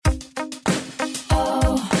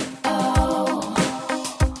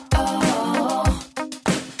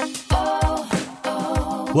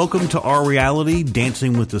Welcome to Our Reality,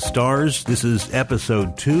 Dancing with the Stars. This is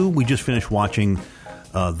episode 2. We just finished watching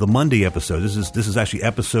the Monday episode. This is actually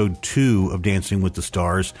episode 2 of Dancing with the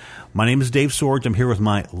Stars. My name is Dave Sorge. I'm here with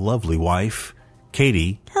my lovely wife,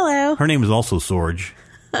 Katie. Hello. Her name is also Sorge.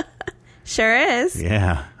 Sure is.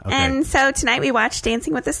 Yeah. Okay. And so tonight we watch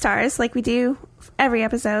Dancing with the Stars like we do every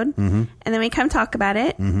episode. Mm-hmm. And then we come talk about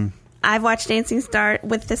it. Mm-hmm. I've watched Dancing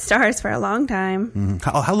with the Stars for a long time. Mm-hmm.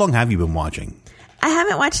 How long have you been watching? I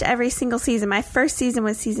haven't watched every single season. My first season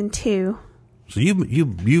was season 2. So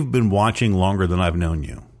you've been watching longer than I've known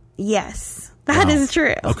you. Yes, that is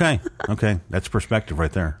true. Okay. That's perspective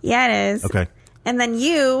right there. Yeah, it is. Okay. And then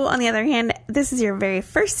you, on the other hand, this is your very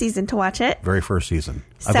first season to watch it. Very first season.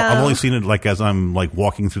 So, I've only seen it like as I'm like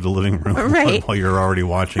walking through the living room right. while you're already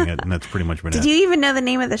watching it, and that's pretty much been it. Did you even know the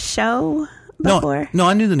name of the show before? No,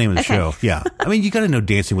 I knew the name of the show. Yeah. I mean, you got to know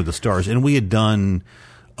Dancing with the Stars, and we had done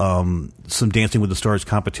some Dancing with the Stars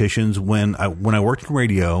competitions when I worked in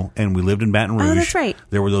radio and we lived in Baton Rouge. Oh, that's right.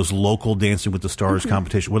 There were those local Dancing with the Stars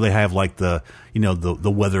competitions where they have like the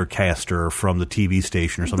weathercaster from the TV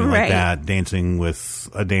station or something like that dancing with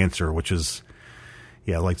a dancer, which is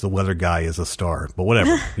like the weather guy is a star, but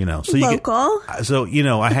whatever, So you local.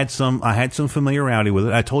 I had some familiarity with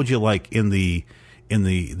it. I told you like in the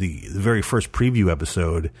very first preview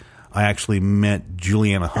episode, I actually met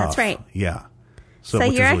Juliana Huff. That's right. Yeah. So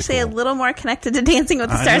you're actually a little more connected to Dancing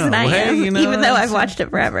with the Stars than I am, even though I've watched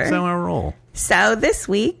it forever. That's how I roll. So this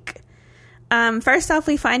week, first off,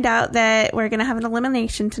 we find out that we're going to have an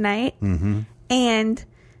elimination tonight, and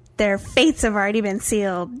their fates have already been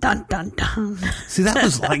sealed. Dun, dun, dun. See, that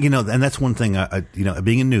was like, and that's one thing,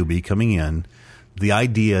 being a newbie coming in, the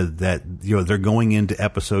idea that, they're going into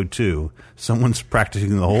episode 2, someone's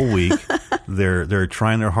practicing the whole week, they're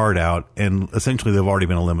trying their heart out, and essentially they've already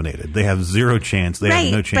been eliminated. They have zero chance. They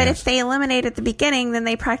have no chance. But if they eliminate at the beginning, then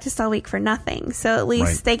they practiced all week for nothing. So at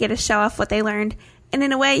least they get to show off what they learned. And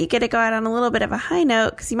in a way, you get to go out on a little bit of a high note,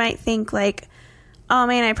 because you might think like, oh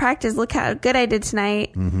man, I practiced. Look how good I did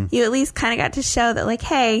tonight. Mm-hmm. You at least kind of got to show that like,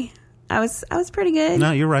 hey, I was pretty good.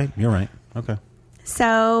 No, you're right. Okay.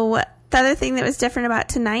 So the other thing that was different about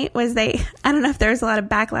tonight was I don't know if there was a lot of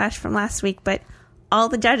backlash from last week, but all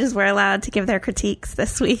the judges were allowed to give their critiques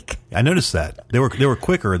this week. I noticed that. They were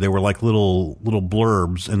quicker. They were like little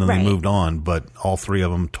blurbs, and then they moved on, but all 3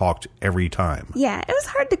 of them talked every time. Yeah, it was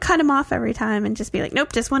hard to cut them off every time and just be like,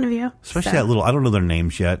 nope, just one of you. Especially that little, I don't know their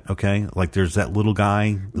names yet, okay? Like there's that little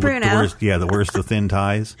guy. Bruno. That wears the thin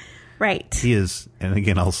ties. Right. He is, and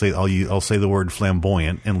again, I'll say the word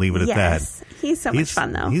flamboyant and leave it at that. Yes, he's so much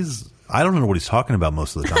fun though. I don't know what he's talking about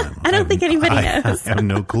most of the time. I don't think anybody knows. I have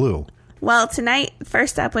no clue. Well, tonight,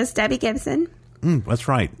 first up was Debbie Gibson. That's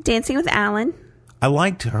right. Dancing with Alan. I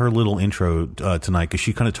liked her little intro tonight because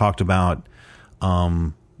she kind of talked about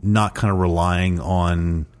not kind of relying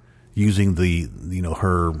on using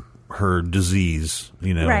her disease,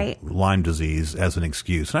 Lyme disease as an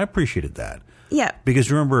excuse. And I appreciated that. Yeah.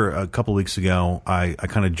 Because remember a couple of weeks ago, I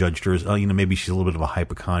kind of judged her as, maybe she's a little bit of a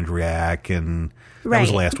hypochondriac, and that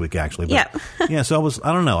was last week actually. But, yeah. So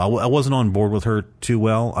I don't know. I wasn't on board with her too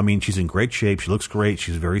well. I mean, she's in great shape. She looks great.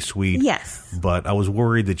 She's very sweet. Yes. But I was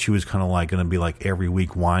worried that she was kind of like going to be like every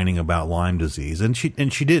week whining about Lyme disease. And she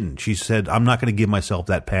didn't. She said, I'm not going to give myself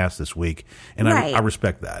that pass this week. And I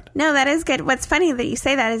respect that. No, that is good. What's funny that you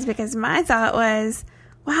say that is because my thought was,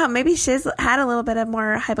 wow, maybe she's had a little bit of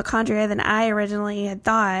more hypochondria than I originally had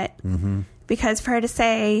thought. Mm-hmm. Because for her to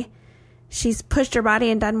say she's pushed her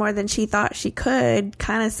body and done more than she thought she could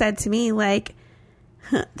kind of said to me, like,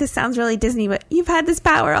 this sounds really Disney, but you've had this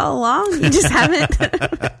power all along. You just haven't.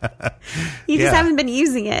 Just haven't been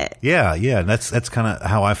using it. Yeah. And that's kind of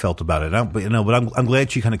how I felt about it. But I'm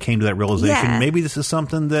glad she kind of came to that realization. Yeah. Maybe this is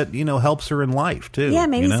something that helps her in life too. Yeah,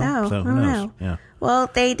 maybe so. So who knows? Yeah. Well,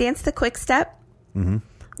 they danced the quick step. Mm-hmm.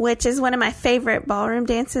 Which is one of my favorite ballroom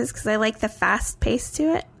dances because I like the fast pace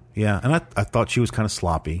to it. Yeah, and I thought she was kind of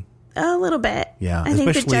sloppy. A little bit. Yeah. I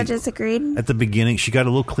think the judges agreed. At the beginning, she got a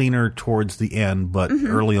little cleaner towards the end, but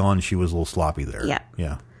early on she was a little sloppy there. Yeah.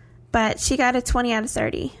 Yeah. But she got a 20 out of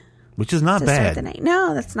 30. Which is not bad. Start the night.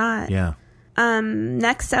 No, that's not. Yeah.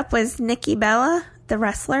 Next up was Nikki Bella, the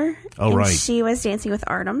wrestler. Oh, right. She was dancing with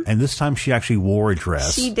Artem. And this time she actually wore a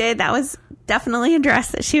dress. She did. That was definitely a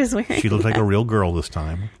dress that she was wearing. She looked like a real girl this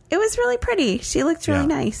time. It was really pretty. She looked really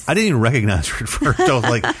nice. I didn't even recognize her at first. I was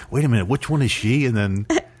like, wait a minute, which one is she? And then,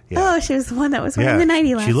 oh, she was the one that was wearing the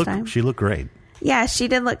nightie last time. She looked great. Yeah, she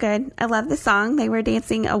did look good. I love the song. They were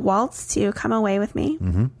dancing a waltz to Come Away With Me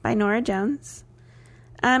by Norah Jones.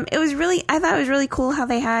 It was really, I thought it was really cool how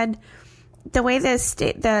they had the way the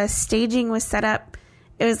staging was set up.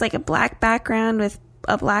 It was like a black background with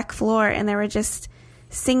a black floor, and there were just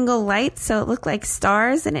single lights, so it looked like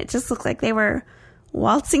stars, and it just looked like they were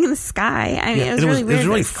waltzing in the sky. I mean, it was really weird. It was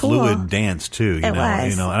really cool. fluid dance too. It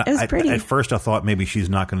was. And it was pretty. At first, I thought maybe she's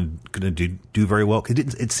not going to do very well.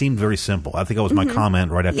 It seemed very simple. I think that was my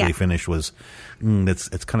comment right after they finished was,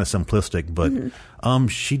 it's kind of simplistic, but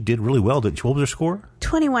she did really well. Didn't she? What was her score?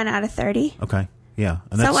 21 out of 30. Okay, yeah.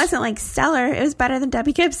 And so it wasn't like stellar. It was better than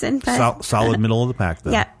Debbie Gibson, but solid middle of the pack,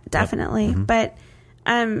 though. Yeah, definitely. Yep. But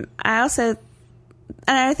I also,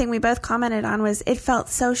 another thing we both commented on was it felt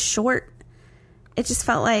so short. It just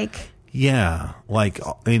felt like... Yeah, like...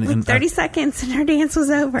 And 30 seconds and her dance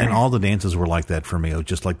was over. And all the dances were like that for me. It was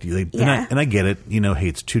just like... And I get it. Hey,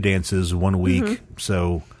 it's 2 dances, 1 week.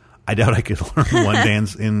 So I doubt I could learn 1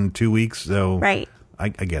 dance in 2 weeks. So right. I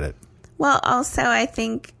get it. Well, also, I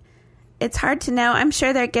think it's hard to know. I'm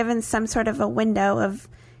sure they're given some sort of a window of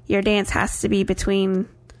your dance has to be between...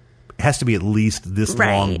 It has to be at least this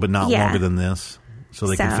long, but not longer than this. So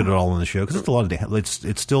they can fit it all in the show. Because it's a lot of dance.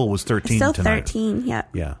 It still was 13 still tonight. 13, yep.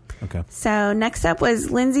 Yeah, okay. So next up was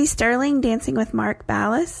Lindsay Sterling dancing with Mark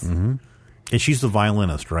Ballas. Mm-hmm. And she's the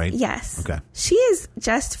violinist, right? Yes. Okay. She is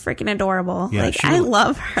just freaking adorable. Yeah, I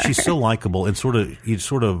love her. She's so likable and it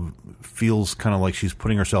sort of feels kind of like she's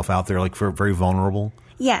putting herself out there, like very vulnerable.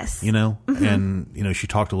 Yes. Mm-hmm. And, she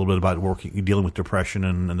talked a little bit about dealing with depression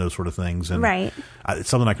and those sort of things. And right. It's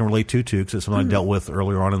something I can relate to, too, because it's something I dealt with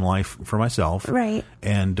earlier on in life for myself. Right.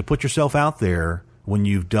 And to put yourself out there when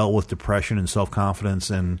you've dealt with depression and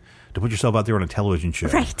self-confidence and to put yourself out there on a television show.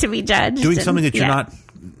 Right, to be judged. Doing something that you're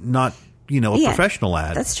not a professional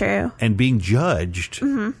at. That's true. And being judged,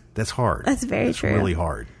 that's hard. That's very true. Really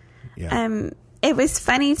hard. Yeah. It was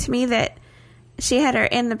funny to me that she had her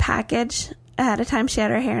in the package ahead of time. She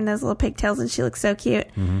had her hair in those little pigtails and she looked so cute.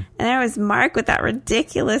 Mm-hmm. And there was Mark with that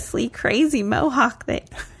ridiculously crazy mohawk that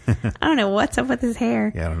I don't know what's up with his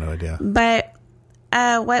hair. Yeah, I have no idea. But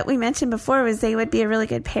what we mentioned before was they would be a really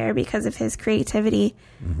good pair because of his creativity.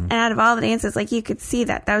 Mm-hmm. And out of all the dances, like you could see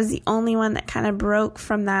that was the only one that kind of broke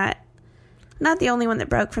from that. Not the only one that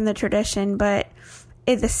broke from the tradition, but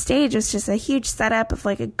the stage was just a huge setup of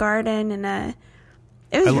like a garden and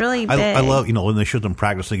it was really big. I love, when they showed them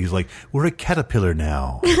practicing, he's like, we're a caterpillar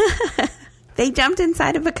now. They jumped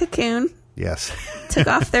inside of a cocoon. Yes. Took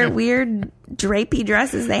off their weird drapey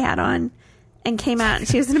dresses they had on and came out, and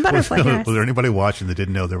she was in a butterfly dress. Was there anybody watching that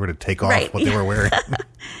didn't know they were going to take off what they were wearing?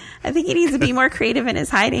 I think he needs to be more creative in his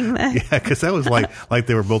hiding. Yeah, because that was like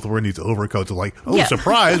they were both wearing these overcoats. Like,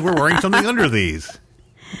 surprise, we're wearing something under these.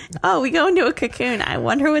 Oh, we go into a cocoon. I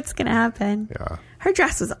wonder what's going to happen. Yeah. Her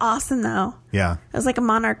dress was awesome, though. Yeah. It was like a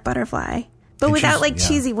monarch butterfly, but without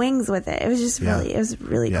cheesy wings with it. It was just it was a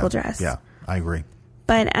really cool dress. Yeah, I agree.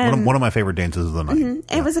 But one of my favorite dances of the night. Mm-hmm.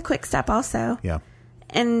 Yeah. It was a quick step also. Yeah.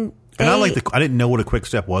 And I didn't know what a quick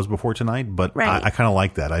step was before tonight, but right. I kind of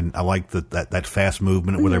like that. I like that fast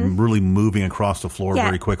movement where they're really moving across the floor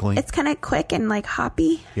very quickly. It's kind of quick and like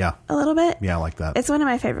hoppy. Yeah. A little bit. Yeah, I like that. It's one of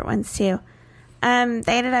my favorite ones too. They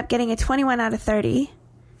ended up getting a 21 out of 30.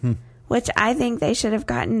 Which I think they should have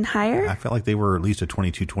gotten higher. I felt like they were at least a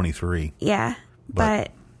 22, 23. Yeah.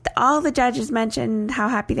 But all the judges mentioned how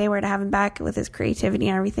happy they were to have him back with his creativity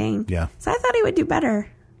and everything. Yeah. So I thought he would do better.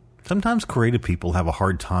 Sometimes creative people have a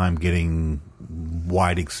hard time getting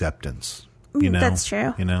wide acceptance. That's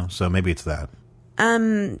true. So maybe it's that.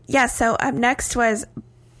 So up next was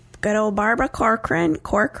good old Barbara Corcoran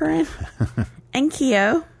and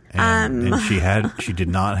Keo. And she did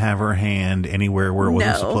not have her hand anywhere where it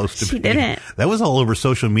wasn't supposed to be. She didn't. That was all over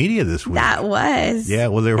social media this week. That was. Yeah,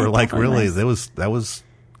 well, they were like, really, that was.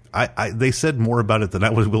 They said more about it than I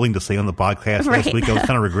was willing to say on the podcast last week. I was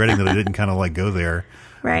kind of regretting that I didn't kind of like go there.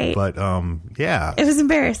 Right. But yeah, it was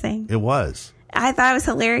embarrassing. It was. I thought it was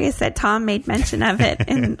hilarious that Tom made mention of it,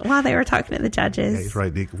 and while they were talking to the judges. Yeah, he's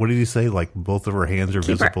right. What did he say? Like both of her hands are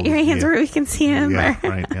visible. Your hands where we can see him. Yeah,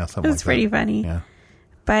 right. Yeah, something. It was pretty funny. Yeah.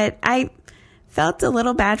 But I felt a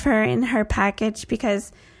little bad for her in her package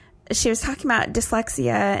because she was talking about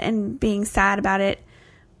dyslexia and being sad about it.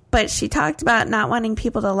 But she talked about not wanting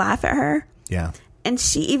people to laugh at her. Yeah. And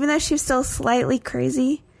even though she was still slightly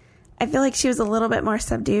crazy, I feel like she was a little bit more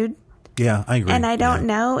subdued. Yeah, I agree. And I don't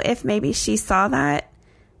know if maybe she saw that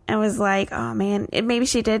and was like, oh man, maybe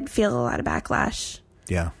she did feel a lot of backlash.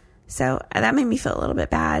 Yeah. So that made me feel a little bit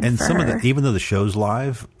bad. And for some her. of even though the show's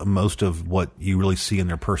live, most of what you really see in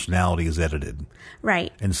their personality is edited.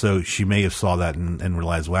 Right. And so she may have saw that and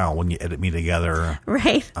realized, wow, when you edit me together,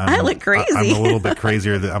 right, I look crazy. I'm a little bit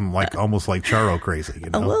crazier. I'm like almost like Charo crazy.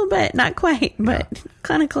 A little bit, not quite, but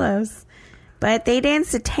kind of close. But they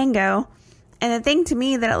danced a tango, and the thing to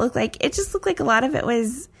me that it just looked like a lot of it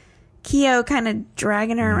was Keo kind of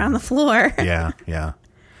dragging her around the floor. Yeah, yeah.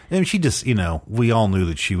 And she just, we all knew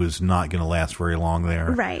that she was not going to last very long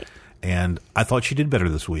there. Right. And I thought she did better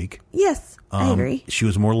this week. Yes, I agree. She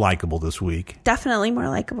was more likable this week. Definitely more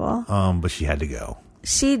likable. But she had to go.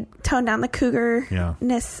 She toned down the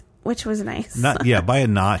cougar-ness, which was nice. Not by a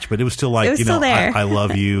notch, but it was still like, it was still there. I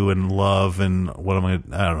love you and love and what am I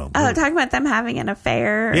don't know. Oh, talking about them having an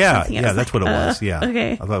affair or something. Yeah, that's what it was. Yeah.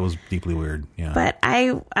 Okay. I thought it was deeply weird. Yeah. But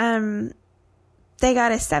they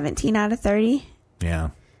got a 17 out of 30. Yeah.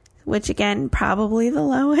 Which, again, probably the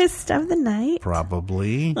lowest of the night.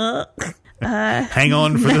 Probably. Hang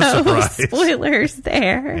on for the surprise. Spoilers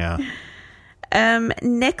there. Yeah.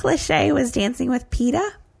 Nick Lachey was dancing with Peta.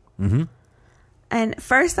 Mm-hmm. And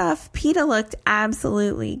first off, Peta looked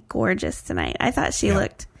absolutely gorgeous tonight. I thought she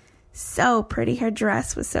looked so pretty. Her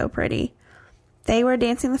dress was so pretty. They were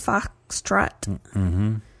dancing the foxtrot.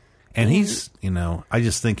 Mm-hmm. And he's, I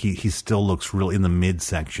just think he still looks really in the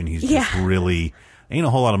midsection. He's just really... Ain't a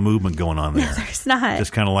whole lot of movement going on there. No, there's not.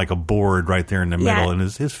 Just kind of like a board right there in the middle. And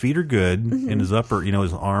his feet are good. And his upper,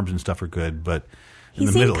 his arms and stuff are good. But in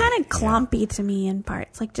the middle... He seemed kind of clumpy to me in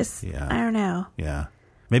parts. Like just, I don't know. Yeah.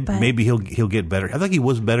 Maybe he'll get better. I think he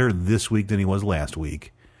was better this week than he was last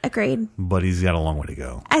week. Agreed. But he's got a long way to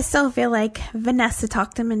go. I still feel like Vanessa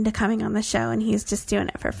talked him into coming on the show, and he's just doing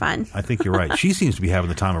it for fun. I think you're right. She seems to be having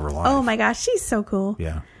the time of her life. Oh, my gosh. She's so cool.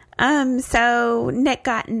 Yeah. So Nick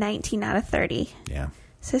got 19 out of 30. Yeah.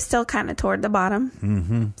 So still kind of toward the bottom.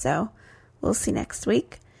 Mm-hmm. So we'll see next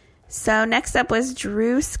week. So next up was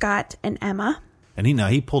Drew, Scott, and Emma. And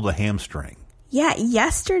he pulled a hamstring. Yeah,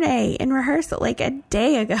 yesterday in rehearsal, like a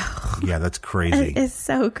day ago. Yeah, that's crazy. It's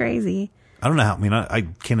so crazy. I don't know how. I mean, I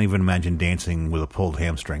can't even imagine dancing with a pulled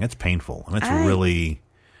hamstring. That's painful. And that's really,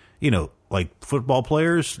 like football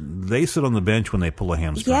players, they sit on the bench when they pull a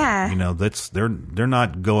hamstring. Yeah. They're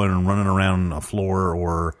not going and running around a floor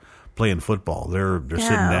or playing football. They're sitting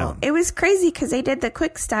down. It was crazy because they did the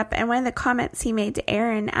quick step, and one of the comments he made to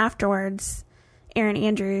Aaron afterwards, Aaron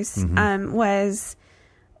Andrews, was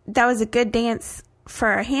that was a good dance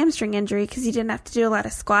for a hamstring injury because he didn't have to do a lot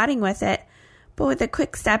of squatting with it. But with the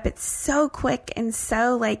quick step, it's so quick and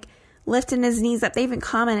so like lifting his knees up. They even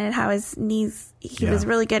commented how his knees, he was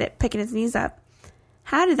really good at picking his knees up.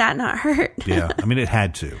 How did that not hurt? Yeah, I mean, it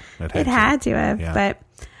had to. It had to have. Yeah. But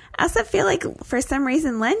I also feel like for some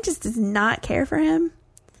reason, Len just does not care for him.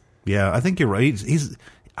 Yeah, I think you're right.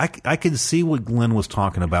 I can see what Glenn was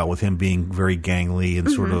talking about with him being very gangly and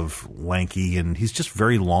sort of lanky, and he's just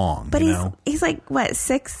very long. But he's like, what,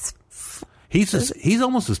 6? He's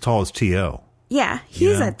almost as tall as T.O. Yeah,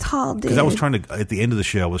 he's a tall dude. Because I was trying to, at the end of the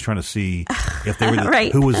show, I was trying to see if they were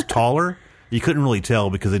right. who was taller. You couldn't really tell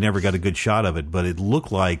because they never got a good shot of it, but it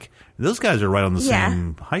looked like those guys are right on the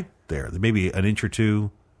same height there. Maybe an inch or two.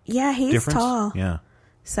 Yeah, he's difference. Tall. Yeah.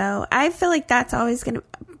 So I feel like that's always going to,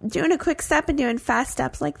 doing a quick step and doing fast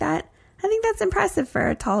steps like that, I think that's impressive for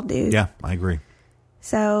a tall dude. Yeah, I agree.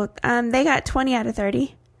 So they got 20 out of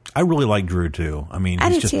 30. I really like Drew too. I mean,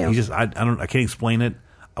 I can't explain it.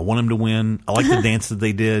 I want him to win. I like the dance that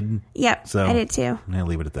they did. Yep, so I did too. I'll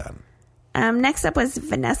leave it at that. Next up was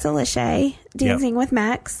Vanessa Lachey dancing with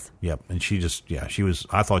Max. Yep, and she was.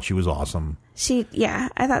 I thought she was awesome.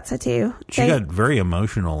 I thought so too. She got very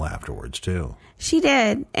emotional afterwards too. She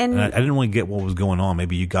did, and I didn't really get what was going on.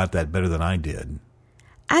 Maybe you got that better than I did.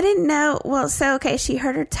 I didn't know. Well, she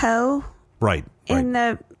hurt her toe. Right.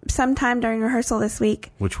 In sometime during rehearsal this week,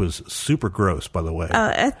 which was super gross, by the way.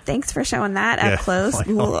 Thanks for showing that up close. Like,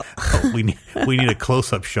 we need a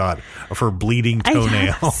close up shot of her bleeding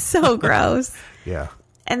toenail. So gross. Yeah.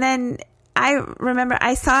 And then I remember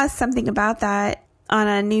I saw something about that on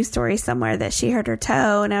a news story somewhere that she hurt her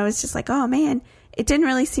toe, and I was just like, oh man, it didn't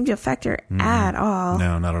really seem to affect her at all.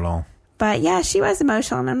 No, not at all. But yeah, she was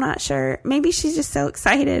emotional, and I'm not sure. Maybe she's just so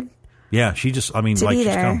excited. Yeah, she just, I mean, like, she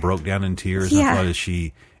kind of broke down in tears. Yeah. I thought, is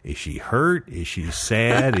she hurt? Is she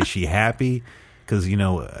sad? Is she happy? Because,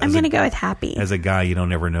 I'm going to go with happy. As a guy, you don't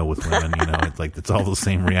never know with women, it's like, it's all the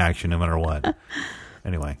same reaction no matter what.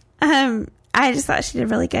 Anyway. I just thought she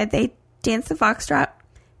did really good. They danced the foxtrot,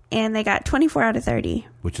 and they got 24 out of 30.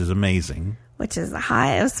 Which is amazing. Which is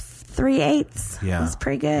high. It was 3/8. Yeah. It was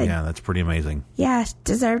pretty good. Yeah, that's pretty amazing. Yeah, she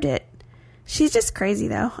deserved it. She's just crazy,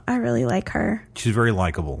 though. I really like her. She's very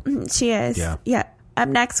likable. She is. Yeah. Up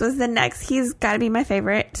next was he's got to be my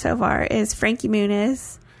favorite so far, is Frankie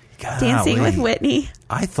Muniz. Dancing with Whitney.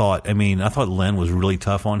 I thought Len was really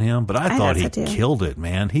tough on him, but I thought he killed it,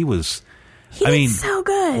 man. He was... He did so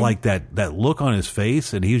good. Like that look on his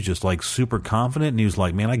face, and he was just like super confident, and he was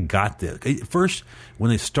like, man, I got this. At first, when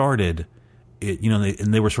they started,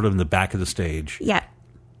 they were sort of in the back of the stage. Yeah.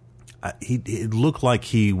 it looked like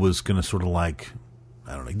he was going to sort of like,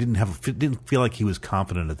 I don't know, didn't feel like he was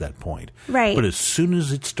confident at that point. Right. But as soon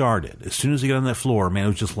as it started, as soon as he got on that floor, man, it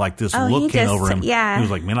was just like this look came over him. Yeah. He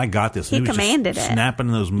was like, man, I got this. He was commanded just it. snapping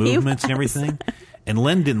those movements and everything. And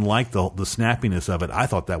Len didn't like the snappiness of it. I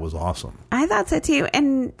thought that was awesome. I thought so too.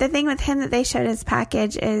 And the thing with him that they showed his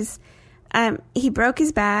package is he broke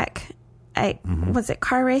his back. Was it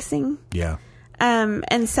car racing? Yeah.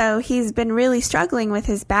 And so he's been really struggling with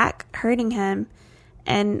his back hurting him.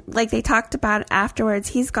 And like they talked about afterwards,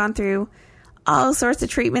 he's gone through all sorts of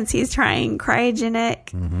treatments. He's trying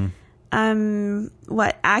cryogenic,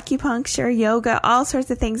 acupuncture, yoga, all sorts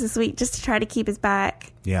of things this week just to try to keep his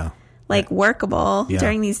back workable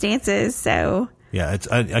during these dances. So yeah,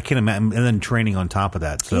 I can't imagine, and then training on top of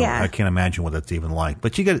that. So I can't imagine what that's even like.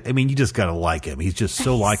 But you just got to like him. He's just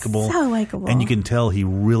so likable, and you can tell he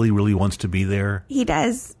really, really wants to be there. He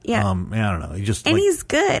does. Yeah. I don't know. He's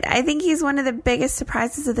good. I think he's one of the biggest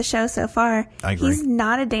surprises of the show so far. I agree. He's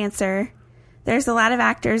not a dancer. There's a lot of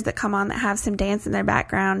actors that come on that have some dance in their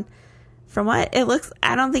background. From what it looks,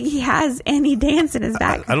 I don't think he has any dance in his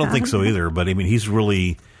background. I don't think so either. But I mean, he's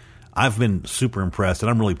really. I've been super impressed, and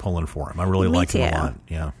I'm really pulling for him. I really like him a lot.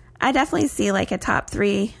 Yeah, I definitely see like a top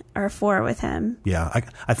 3 or 4 with him. Yeah,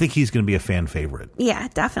 I think he's going to be a fan favorite. Yeah,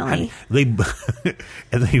 definitely. They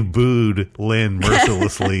booed Len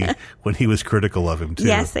mercilessly when he was critical of him too.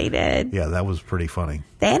 Yes, they did. Yeah, that was pretty funny.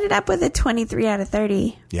 They ended up with a 23 out of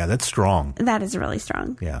 30. Yeah, that's strong. That is really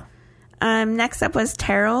strong. Yeah. Next up was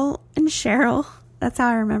Terrell and Cheryl. That's how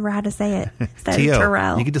I remember how to say it. T.O.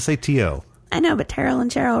 Terrell. You get to say T.O. I know, but Terrell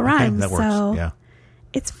and Cheryl rhymes. That works. So yeah.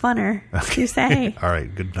 It's funner to say. All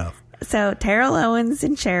right, good enough. So Terrell Owens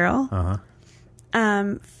and Cheryl.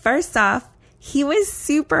 First off, he was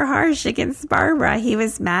super harsh against Barbara. He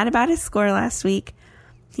was mad about his score last week.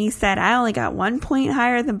 He said, I only got 1 point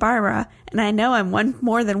higher than Barbara, and I know I'm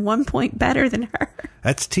more than 1 point better than her.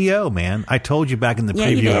 That's T.O., man. I told you back in the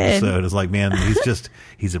preview episode. It's like, man,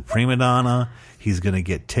 he's a prima donna. He's going to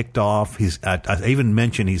get ticked off. I even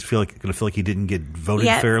mentioned he's going to feel like he didn't get voted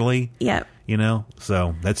fairly. Yep.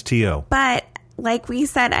 So that's T.O. But like we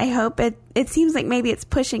said, I hope it seems like maybe it's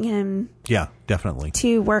pushing him. Yeah, definitely.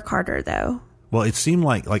 To work harder, though. Well, it seemed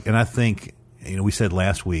like, and I think, we said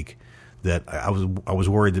last week that I was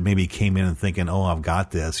worried that maybe he came in and thinking, oh, I've got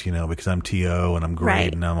this, because I'm T.O. and I'm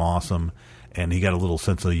great and I'm awesome. And he got a little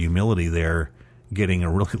sense of humility there, getting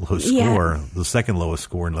a really low score, the second lowest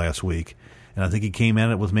score in last week. And I think he came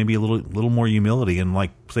at it with maybe a little more humility and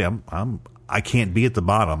say, I can't be at the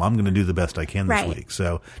bottom. I'm going to do the best I can this week.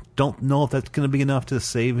 So don't know if that's going to be enough to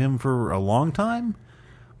save him for a long time,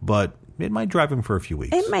 but it might drive him for a few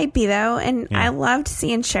weeks. It might be, though. And I loved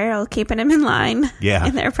seeing Cheryl keeping him in line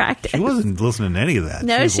in their practice. She wasn't listening to any of that.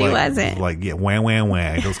 No, she wasn't. Like, wham, wham,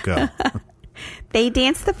 wham, let's go. They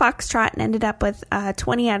danced the foxtrot and ended up with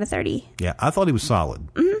 20 out of 30. Yeah, I thought he was solid.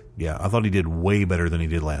 Mm-hmm. Yeah, I thought he did way better than he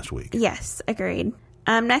did last week. Yes, agreed.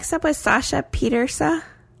 Next up was Sasha Petersa.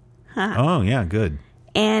 Oh, yeah, good.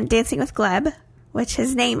 And Dancing with Gleb, which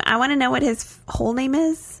his name, I want to know what his whole name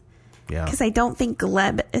is. Yeah. Because I don't think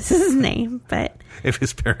Gleb is his name, but... If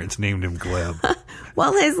his parents named him Gleb.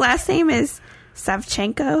 Well, his last name is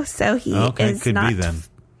Savchenko, so he is could not... be then.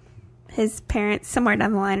 His parents, somewhere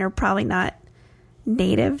down the line, are probably not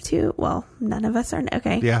native to... Well, none of us are...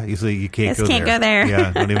 Okay. Yeah, you see, you can't go there. Go there.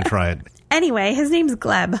 Yeah, don't even try it. Anyway, his name's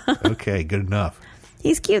Gleb. Okay, good enough.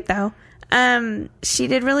 He's cute, though. She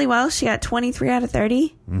did really well. She got 23 out of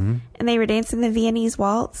 30. Mm-hmm. And they were dancing the Viennese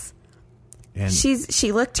waltz. And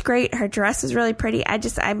she looked great. Her dress was really pretty.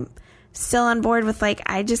 I'm still on board with,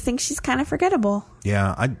 I just think she's kind of forgettable.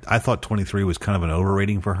 Yeah, I thought 23 was kind of an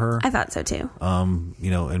overrating for her. I thought so, too.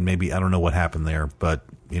 And maybe, I don't know what happened there, but,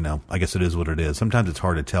 I guess it is what it is. Sometimes it's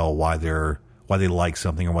hard to tell why they like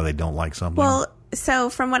something or why they don't like something. Well, so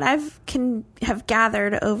from what have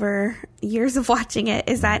gathered over years of watching it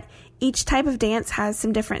is that each type of dance has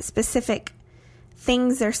some different specific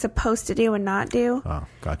things they're supposed to do and not do. Oh,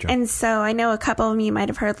 gotcha. And so I know a couple of you might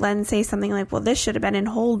have heard Len say something like, well, this should have been in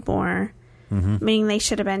hold more, meaning they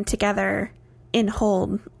should have been together in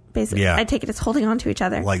hold. Basically, I take it as holding on to each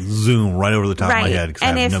other. Like zoom right over the top of my head.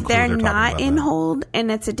 And if they're not in hold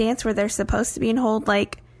and it's a dance where they're supposed to be in hold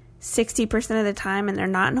 60% of the time and they're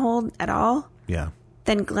not in hold at all,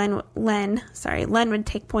 then Len would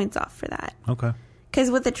take points off for that. Okay.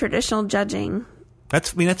 Because with the traditional judging...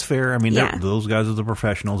 That's fair. Those guys are the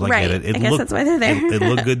professionals. I get it. I guess that's why they're there. It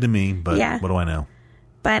looked good to me, but what do I know?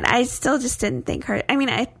 But I still just didn't think her...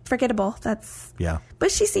 forgettable. That's... Yeah.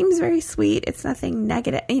 But she seems very sweet. It's nothing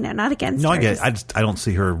negative, not against her. No, I get it. I don't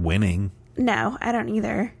see her winning. No, I don't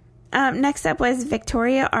either. Next up was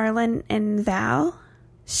Victoria, Arlen, and Val.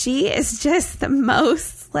 She is just the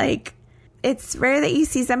most, like, it's rare that you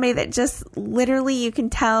see somebody that just literally you can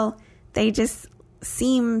tell they just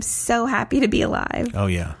seem so happy to be alive. Oh,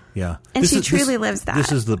 yeah. Yeah. And she truly lives that.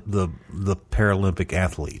 This is the Paralympic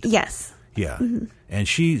athlete. Yes. Yeah. Mm-hmm. And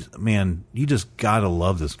she's, man, you just got to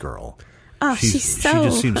love this girl. Oh, she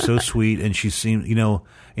just seems so sweet. And she seems,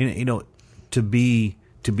 to be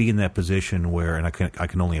in that position where, and I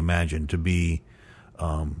can only imagine, to be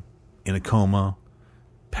in a coma,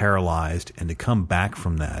 paralyzed, and to come back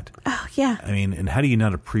from that. Oh, yeah. I mean, and how do you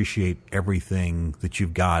not appreciate everything that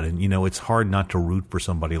you've got? And, it's hard not to root for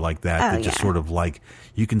somebody like that. That just sort of like,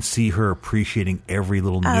 you can see her appreciating every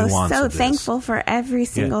little nuance so of this. thankful for every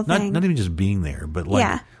single thing. Not even just being there, but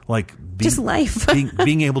just life.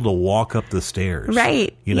 being able to walk up the stairs.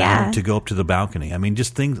 Right. To go up to the balcony. I mean,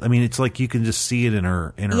 just things. I mean, it's like you can just see it in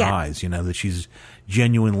her eyes, that she's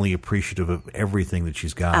genuinely appreciative of everything that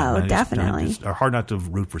she's got. Oh, definitely. It's hard not to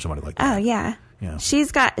root for somebody like that. Oh, yeah. Yeah. She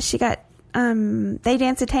got, they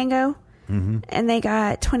danced a tango, and they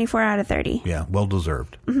got 24 out of 30. Yeah, well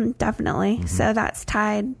deserved. Mm-hmm, definitely. Mm-hmm. So that's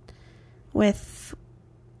tied with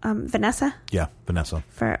Vanessa. Yeah, Vanessa.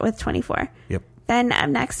 With 24. Yep. Then up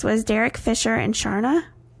next was Derek Fisher and Sharna.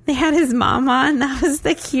 They had his mom on. That was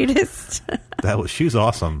the cutest. She's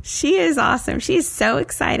awesome. She is awesome. She's so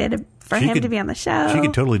excited for him to be on the show. She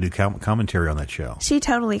could totally do commentary on that show. She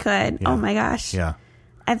totally could. Yeah. Oh my gosh. Yeah.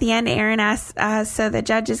 At the end, Aaron asked, so the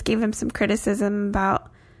judges gave him some criticism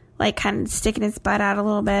about like kind of sticking his butt out a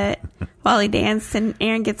little bit while he danced. And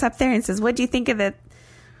Aaron gets up there and says, "What do you think of the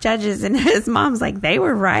judges?" And his mom's like, "They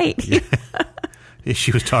were right." Yeah.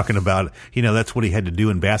 She was talking about, that's what he had to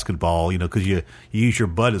do in basketball, because you use your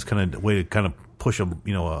butt as kind of a way to kind of push a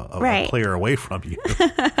player away from you.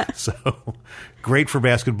 So great for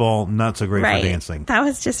basketball, not so great for dancing. That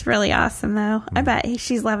was just really awesome, though. I bet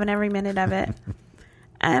she's loving every minute of it.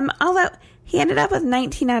 Although he ended up with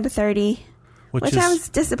 19 out of 30, which I was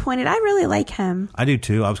disappointed. I really like him. I do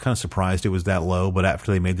too. I was kind of surprised it was that low, but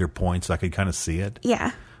after they made their points, I could kind of see it.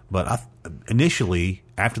 Yeah. But initially,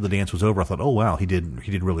 after the dance was over, I thought, "Oh wow, he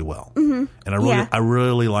did really well," and I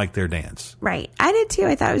really liked their dance. Right, I did too.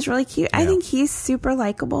 I thought it was really cute. Yeah. I think he's super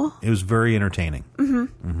likable. It was very entertaining.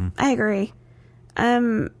 I agree.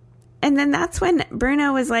 And then that's when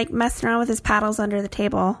Bruno was like messing around with his paddles under the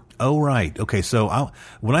table. Oh right, okay. So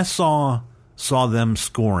when I saw them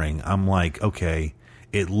scoring, I'm like, okay,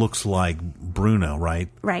 it looks like Bruno, right?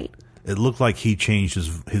 Right. It looked like he changed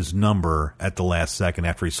his number at the last second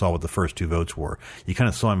after he saw what the first two votes were. You kind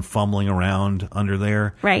of saw him fumbling around under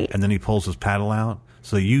there. Right. And then he pulls his paddle out.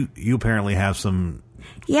 So you apparently have some...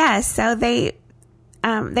 Yeah, so they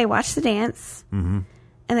watch the dance, and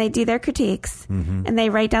they do their critiques, and they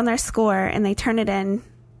write down their score, and they turn it in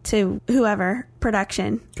to whoever,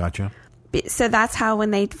 production. Gotcha. So that's how when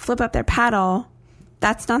they flip up their paddle,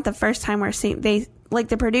 that's not the first time we're seeing... Like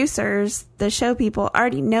the producers, the show people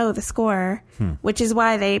already know the score, which is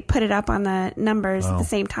why they put it up on the numbers at the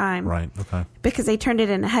same time. Right, okay. Because they turned it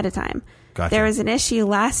in ahead of time. Gotcha. There was an issue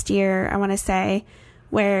last year, I want to say,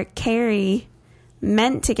 where Carrie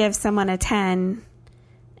meant to give someone a 10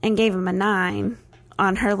 and gave him a 9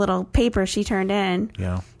 on her little paper she turned in.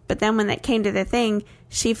 Yeah. But then when it came to the thing,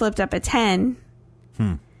 she flipped up a 10.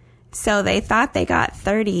 So they thought they got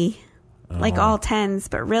 30, like all 10s,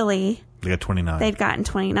 but really... They got 29. They'd gotten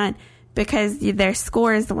 29 because their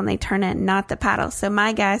score is the one they turn in, not the paddle. So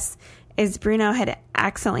my guess is Bruno had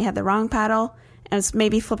accidentally had the wrong paddle and was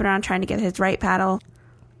maybe flipping around trying to get his right paddle.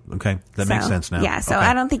 Okay, that makes sense now. Yeah, so okay.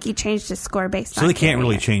 I don't think he changed his score based on So they can't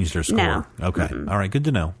really it. change their score. No. Okay, all right, good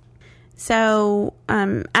to know. So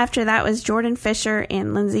after that was Jordan Fisher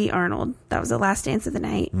and Lindsay Arnold. That was the last dance of the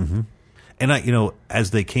night. Mm-hmm. And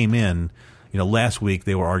as they came in, last week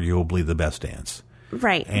they were arguably the best dance.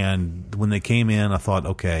 Right. And when they came in, I thought,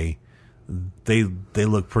 okay, they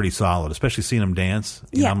look pretty solid, especially seeing them dance.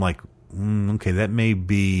 Yeah. I'm like, okay, that may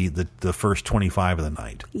be the first 25 of the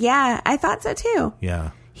night. Yeah, I thought so too.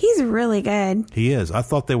 Yeah. He's really good. He is. I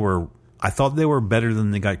thought they were better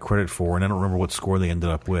than they got credit for, and I don't remember what score they ended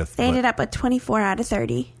up with. They ended up with 24 out of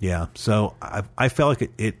 30. Yeah. So I felt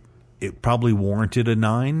like it probably warranted a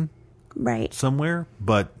 9. Right. Somewhere,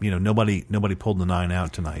 but nobody pulled the 9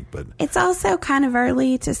 out tonight. But it's also kind of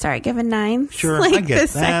early to start giving 9s. Sure, like I get the that.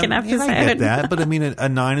 second episode. Yeah, I get that, but I mean, a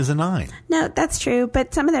 9 is a 9. No, that's true.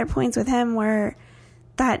 But some of their points with him were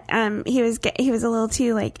that he was a little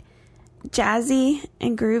too like jazzy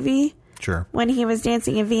and groovy. Sure. When he was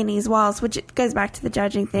dancing in Viennese waltz, which goes back to the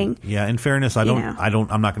judging thing. Yeah. In fairness, I'm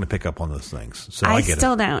not going to pick up on those things. So I get it.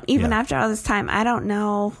 Still don't. Even after all this time, I don't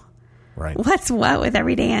know. Right. what's what with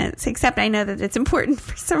every dance, except I know that it's important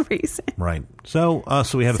for some reason. Right. So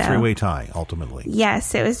we had a three-way tie, ultimately.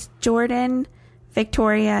 Yes, it was Jordan,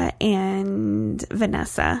 Victoria, and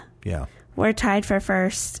Vanessa. Yeah. Were tied for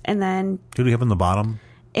first, and then... Who do we have in the bottom?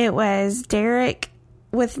 It was Derek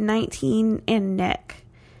with 19 and Nick.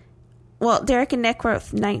 Well, Derek and Nick were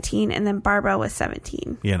with 19, and then Barbara with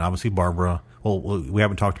 17. Yeah, and obviously Barbara... Well, we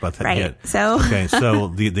haven't talked about that yet. So... Okay, so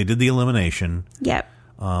they did the elimination. Yep.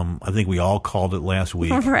 I think we all called it last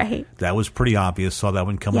week. Right. That was pretty obvious. Saw that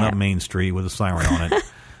one coming up Main Street with a siren on it.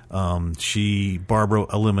 Barbara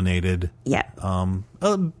eliminated. Yeah.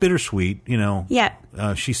 Bittersweet, you know. Yeah.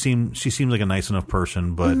 She seemed like a nice enough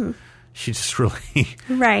person, but she just really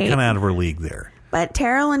right. kind of out of her league there. But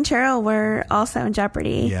Terrell and Cheryl were also in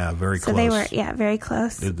jeopardy. Yeah, very close. So they were, very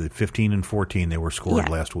close. The 15 and 14 they were scored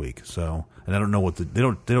last week. So, and I don't know what they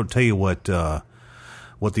don't tell you what the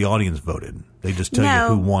audience voted. They just tell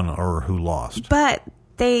you who won or who lost. But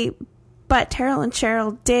Terrell and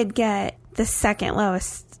Cheryl did get the second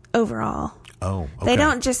lowest overall. Oh, okay. They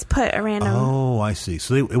don't just put a random. Oh, I see.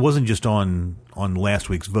 So it wasn't just on last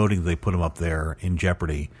week's voting that they put them up there in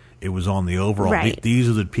jeopardy. It was on the overall. Right. These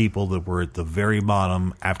are the people that were at the very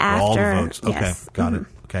bottom after all the votes. Okay, yes. got it.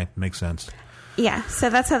 Okay, makes sense. Yeah,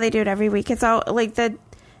 so that's how they do it every week. It's all like the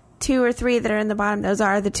 2 or 3 that are in the bottom. Those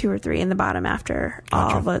are the 2 or 3 in the bottom after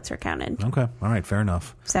all votes are counted. Okay, all right, fair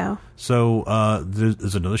enough. So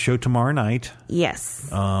there's another show tomorrow night.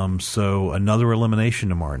 Yes. So another elimination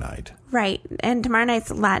tomorrow night. Right, and tomorrow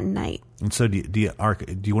night's Latin night. And so do you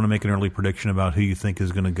want to make an early prediction about who you think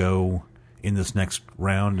is going to go in this next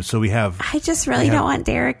round? So we have... I just really don't want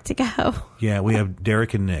Derek to go. Yeah, we have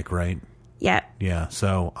Derek and Nick, right? Yeah. Yeah,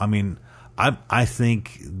 so, I mean, I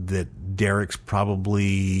think that Derek's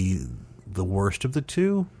probably the worst of the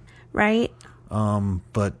two. Right.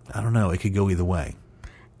 But I don't know. It could go either way.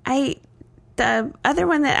 The other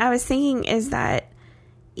one that I was thinking is that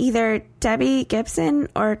either Debbie Gibson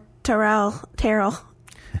or Terrell,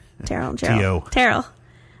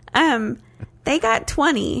 they got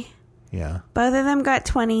 20. Yeah. Both of them got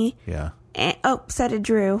 20. Yeah. And, so did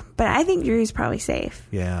Drew. But I think Drew's probably safe.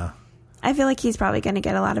 Yeah. I feel like he's probably going to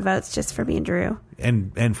get a lot of votes just for being Drew.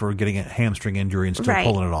 And for getting a hamstring injury and still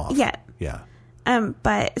pulling it off. Yeah. Yeah.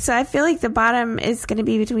 But so I feel like the bottom is going to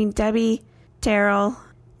be between Debbie, Terrell,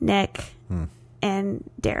 Nick, and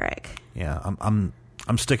Derek. Yeah. I'm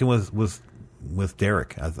sticking with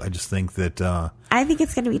Derek. I just think that I think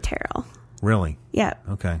it's going to be Terrell. Really? Yeah.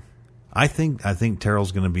 Okay. I think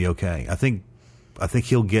Terrell's going to be okay. I think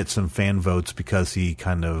he'll get some fan votes because he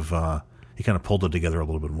kind of pulled it together a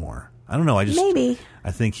little bit more. I don't know. Maybe.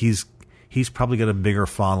 I think he's probably got a bigger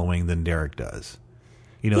following than Derek does.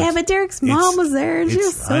 You know. Yeah, but Derek's mom was there, and she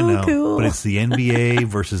was so cool. But it's the NBA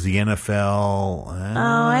versus the NFL.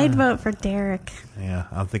 I'd vote for Derek. Yeah,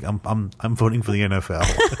 I think I'm voting for the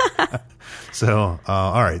NFL. So,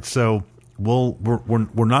 all right. So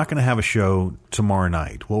we're not going to have a show tomorrow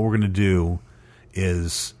night. What we're going to do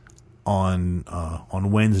is on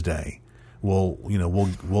Wednesday.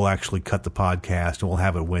 We'll actually cut the podcast and we'll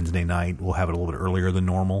have it Wednesday night. We'll have it a little bit earlier than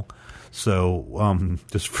normal. So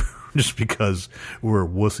just because we're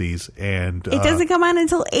wussies and it doesn't come on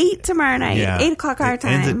until 8 tomorrow night. Yeah, 8 o'clock our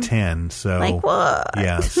time. It ends at 10. So like what?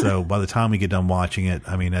 Yeah. So by the time we get done watching it,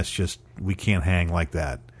 I mean that's just we can't hang like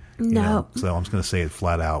that. No. So I'm just going to say it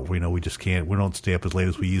flat out. We just can't. We don't stay up as late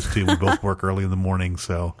as we used to. We both work early in the morning,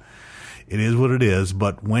 so it is what it is.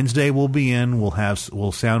 But Wednesday we'll be in.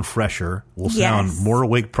 We'll sound fresher. We'll sound more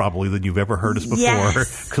awake probably than you've ever heard us before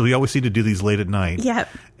because we always seem to do these late at night. Yep.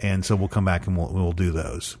 And so we'll come back and we'll do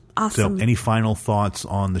those. Awesome. So any final thoughts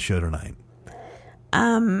on the show tonight?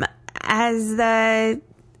 As the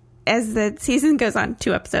season goes on,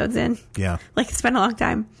 2 episodes in. Yeah. Like it's been a long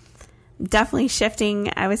time. Definitely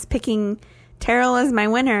shifting. I was picking Terrell as my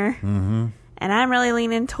winner. Mm-hmm. And I'm really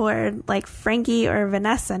leaning toward like Frankie or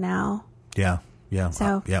Vanessa now. Yeah. Yeah.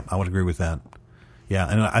 So I would agree with that. Yeah.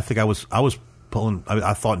 And I think I was pulling,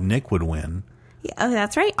 I thought Nick would win. Yeah, oh,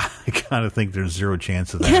 that's right. I kind of think there's zero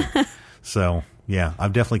chance of that. So yeah,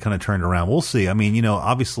 I've definitely kind of turned around. We'll see. I mean,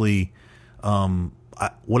 obviously,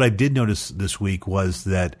 what I did notice this week was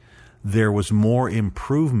that there was more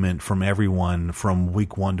improvement from everyone from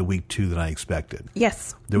week 1 to week 2 than I expected.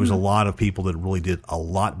 Yes. There was a lot of people that really did a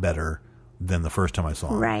lot better than the first time I saw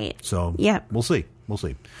them. Right. So yeah, we'll see. We'll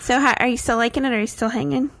see. So are you still liking it? Or are you still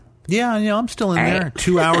hanging? Yeah, I'm still in All there. right.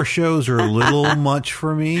 2-hour shows are a little much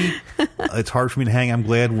for me. It's hard for me to hang. I'm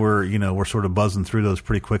glad we're sort of buzzing through those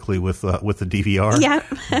pretty quickly with the DVR. Yep.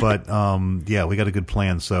 But we got a good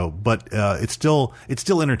plan. So, but it's still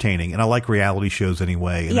entertaining, and I like reality shows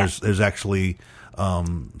anyway. And there's actually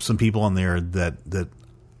some people on there that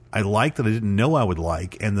I like that I didn't know I would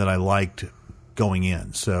like, and that I liked going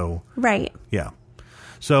in. So Right. yeah.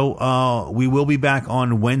 So we will be back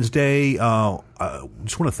on Wednesday.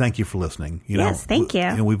 Just want to thank you for listening. Yes, thank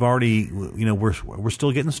you. We've already, we're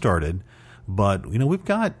still getting started, but we've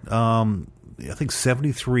got I think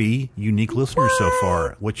 73 unique listeners so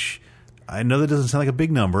far, which I know that doesn't sound like a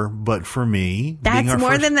big number, but for me, being That's our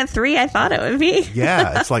more first- than the 3 I thought it would be.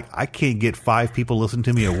 Yeah, it's like I can't get 5 people listening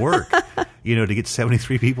to me at work. To get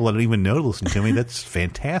 73 people I don't even know to listen to me, that's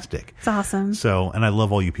fantastic. It's awesome. So, and I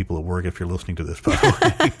love all you people at work if you're listening to this, by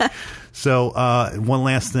the way. So, one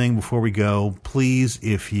last thing before we go. Please,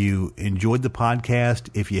 if you enjoyed the podcast,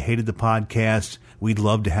 if you hated the podcast, we'd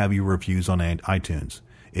love to have your reviews on iTunes.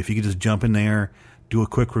 If you could just jump in there, do a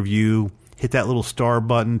quick review, hit that little star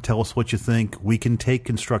button, tell us what you think. We can take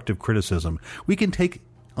constructive criticism. We can take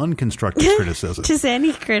unconstructive criticism. Just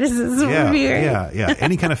any criticism would be great. Yeah.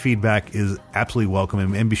 Any kind of feedback is absolutely welcome,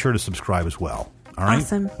 and be sure to subscribe as well. All right.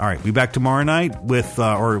 Awesome. All right. Be back tomorrow night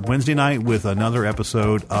or Wednesday night with another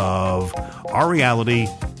episode of Our Reality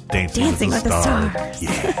Dancing with the Stars. Stars.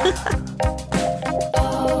 Yeah.